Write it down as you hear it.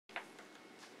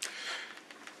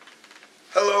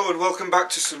Hello and welcome back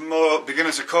to some more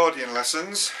beginner's accordion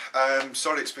lessons.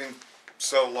 Sorry it's been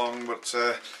so long, but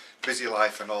busy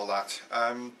life and all that.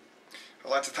 I'd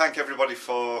like to thank everybody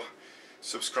for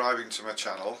subscribing to my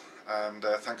channel, and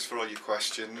thanks for all your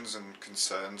questions and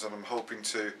concerns, and I'm hoping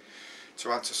to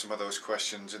answer some of those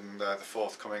questions in the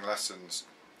forthcoming lessons.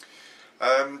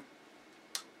 A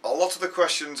lot of the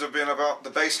questions have been about the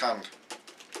bass hand,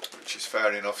 which is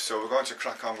fair enough, so we're going to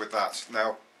crack on with that.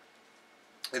 Now,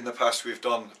 in the past we've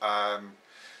done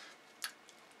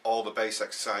all the bass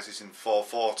exercises in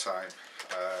 4/4 time,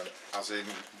 as in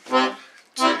 1,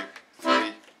 2,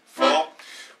 3, 4.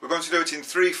 We're going to do it in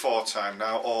 3/4 time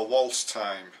now, or waltz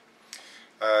time.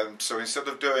 So instead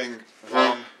of doing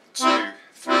 1, 2,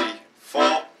 3,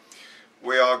 4,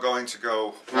 we are going to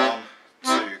go 1,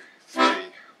 2,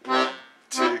 3, 1,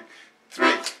 2,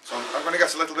 3. So I'm going to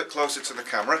get a little bit closer to the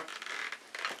camera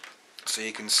so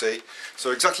you can see.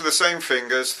 So exactly the same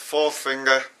fingers, the fourth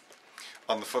finger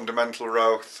on the fundamental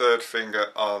row, third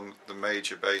finger on the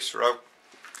major bass row,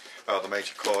 the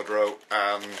major chord row,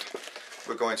 and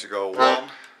we're going to go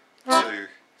 1, 2,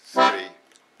 3,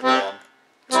 1,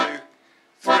 2,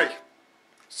 3.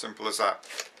 Simple as that.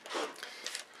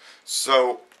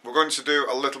 So we're going to do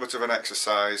a little bit of an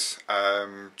exercise,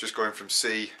 just going from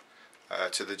C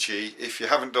to the G. If you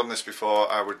haven't done this before,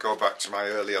 I would go back to my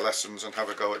earlier lessons and have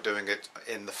a go at doing it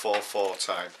in the 4/4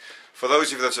 time. For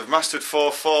those of you that have mastered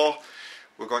 4/4,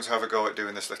 we're going to have a go at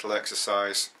doing this little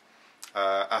exercise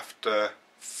after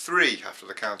 3, after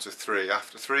the count of 3.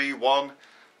 After 3, 1,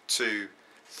 2,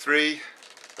 3,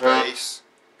 bass,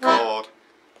 chord,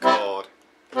 chord,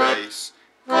 bass,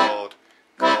 chord,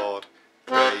 chord,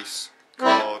 bass,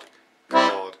 chord,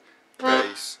 chord,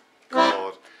 bass,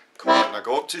 chord, chord. Now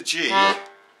go up to G,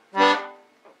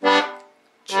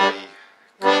 G,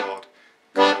 chord,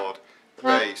 chord,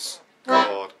 bass,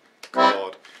 chord,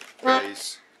 chord,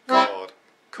 bass, chord,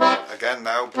 chord. Again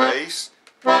now, bass,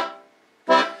 up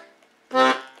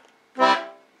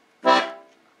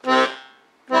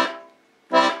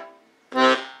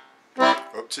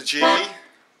to G,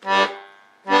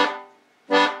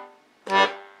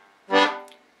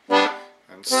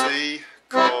 and C,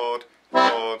 chord,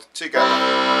 chord,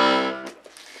 together.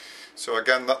 So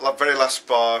again, that very last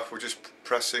bar, we're just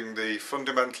pressing the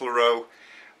fundamental row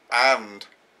and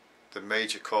the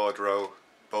major chord row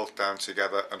both down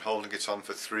together and holding it on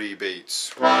for 3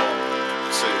 beats.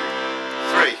 1, 2,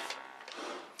 3.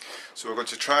 So we're going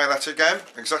to try that again,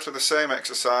 exactly the same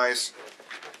exercise,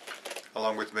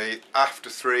 along with me. After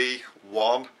 3,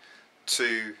 1,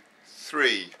 2,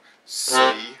 3,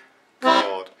 C,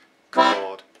 chord,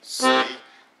 chord, C,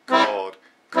 chord,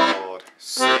 chord,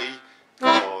 C,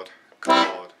 chord,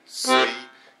 chord, C,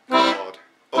 chord,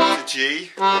 up to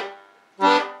G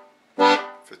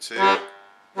for 2,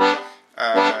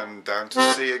 and down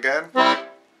to C again,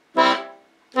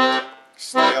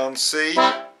 stay on C,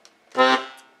 up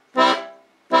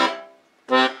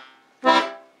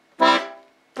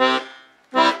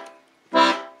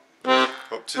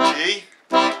to G,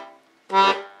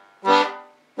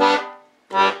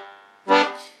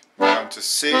 down to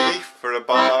C for a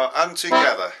bar, and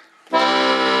together.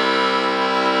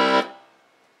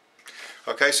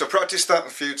 Okay, so practice that a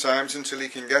few times until you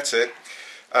can get it,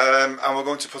 and we're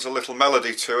going to put a little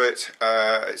melody to it.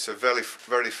 It's a very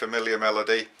familiar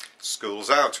melody, School's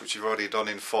Out, which you've already done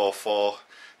in 4/4.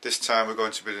 This time we're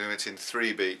going to be doing it in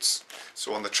 3 beats.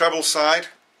 So on the treble side,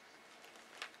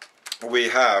 we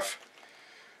have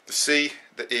the C,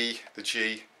 the E, the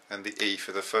G and the E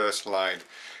for the first line,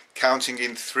 counting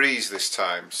in 3s this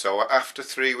time. So after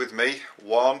 3 with me,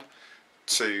 1,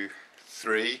 2,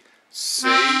 3, C,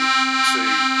 2,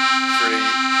 3,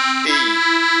 E,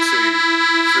 2,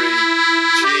 3,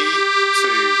 G,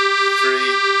 2, 3,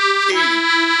 E,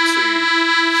 2,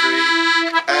 3,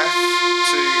 F,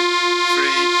 2,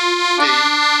 3, D,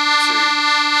 2,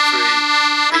 3,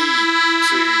 E,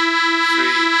 2,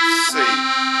 3, C,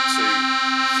 2,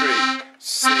 3,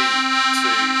 C,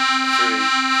 2, 3,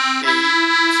 E,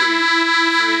 2,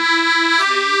 3,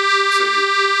 G, 2,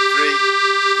 3,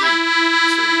 E,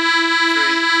 2,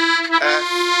 3, F,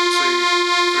 2,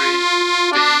 3,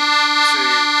 D, 2,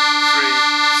 3,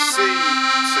 C,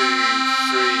 2,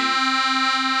 3,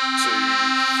 2,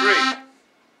 3.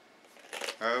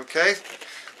 Okay,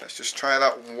 let's just try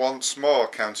that once more,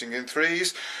 counting in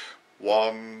 3s.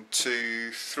 1,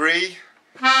 2, 3.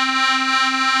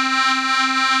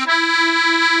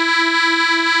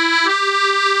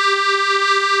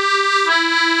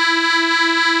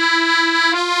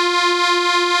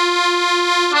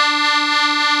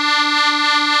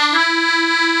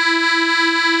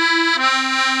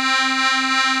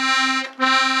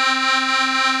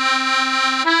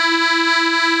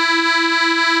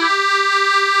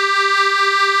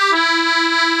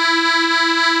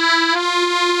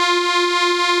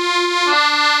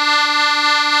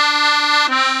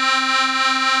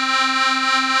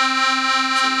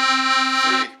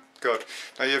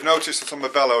 have noticed that on my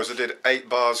bellows I did 8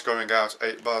 bars going out,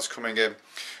 8 bars coming in.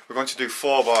 We're going to do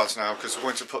 4 bars now because we're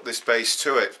going to put this bass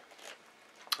to it.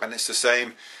 And it's the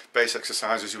same bass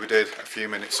exercise as we did a few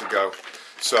minutes ago.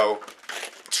 So,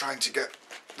 trying to get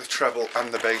the treble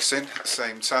and the bass in at the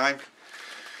same time.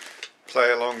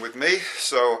 Play along with me.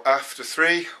 So, after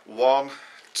 3, 1,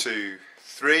 2,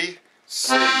 3,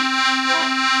 C. Now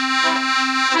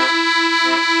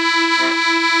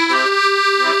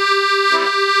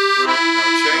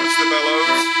change the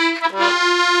bellows.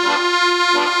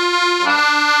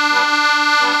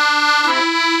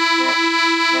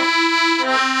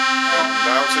 And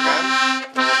out again.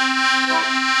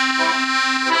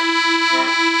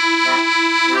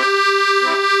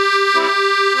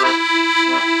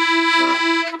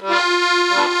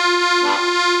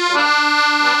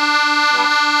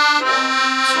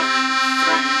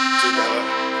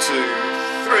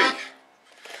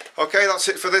 Okay, that's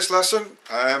it for this lesson.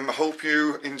 I hope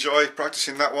you enjoy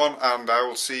practicing that one, and I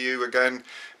will see you again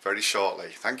very shortly.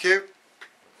 Thank you.